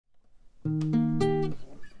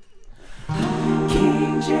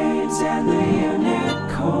and the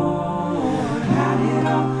unicorn had it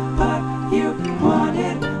all, but you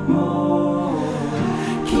wanted more.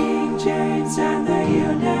 King James and the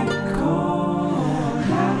unicorn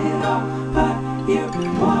had it all, but you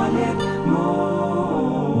wanted more.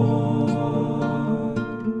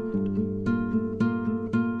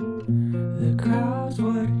 The crowds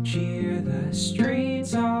would cheer, the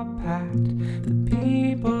streets are packed, the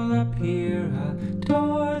people up here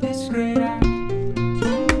adore this great act.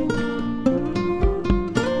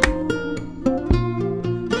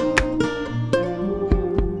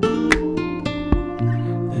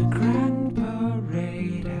 The grand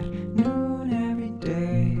parade at noon every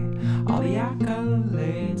day, all the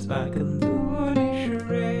accolades like a loony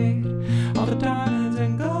charade, all the diamonds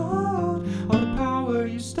and gold, all the power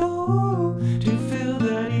you stole to fill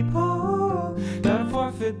the depot. Gotta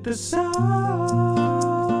forfeit the soul,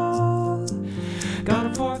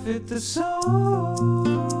 gotta forfeit the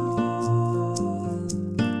soul.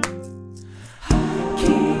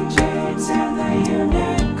 King James and the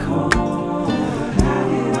unicorn had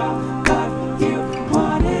it all, but you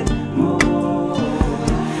wanted more.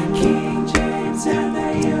 King James and the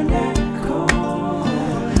unicorn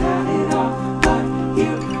had it all, but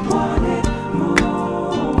you wanted more.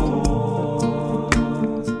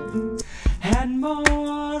 And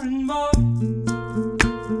more and more,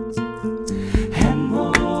 and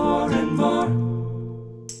more and more.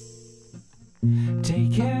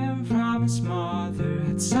 Taken from his mother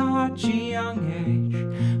at such a young age,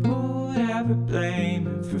 who would ever blame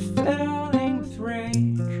him for filling with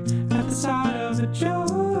rage? At the sight of the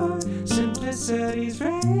joy, simplicity's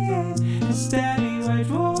reign, a steady wage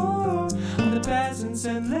war on the peasants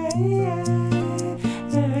and ladies.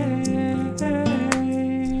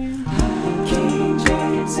 King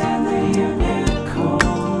James and the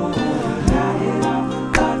unicorn had it all,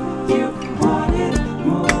 but you wanted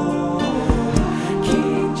more.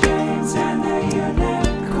 King James and the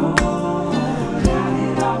unicorn had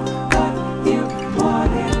it all, but you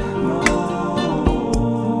wanted more.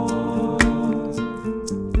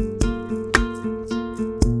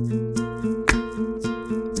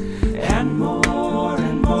 And more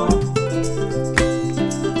and more.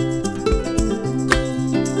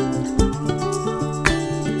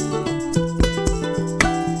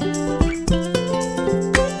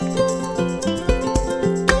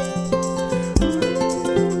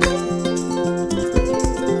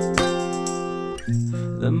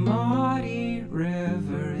 The muddy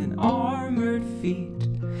river in armored feet,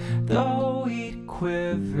 though he'd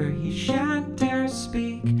quiver, he shan't dare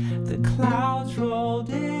speak. The clouds rolled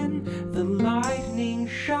in, the lightning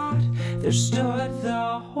shot, there stood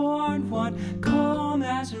the horned one, calm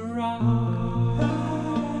as a rock.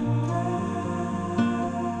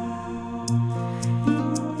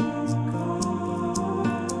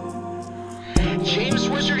 James'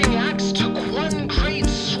 wizarding axe took one great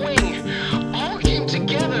swing. All came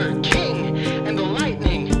together, king and the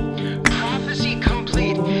lightning. Prophecy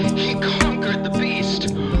complete, he conquered the beast.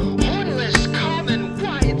 Hornless, common,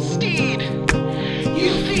 white steed.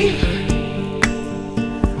 You thief!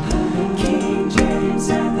 King James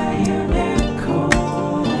and the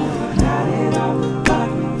unicorn had it all, but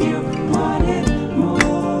you wanted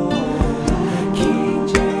more. King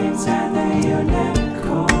James and the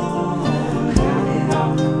unicorn had it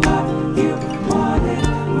all, but you wanted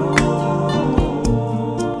more.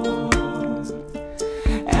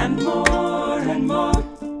 And more and more,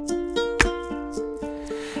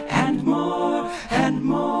 and more and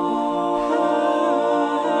more.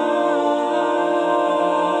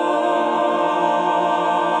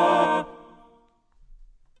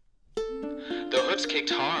 The hooves kicked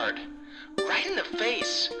hard, right in the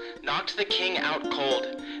face, knocked the king out cold,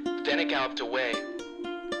 then it galloped away.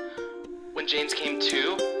 When James came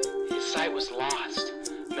to, his sight was lost,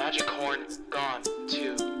 magic horn gone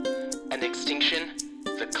too, and extinction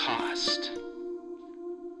the cost.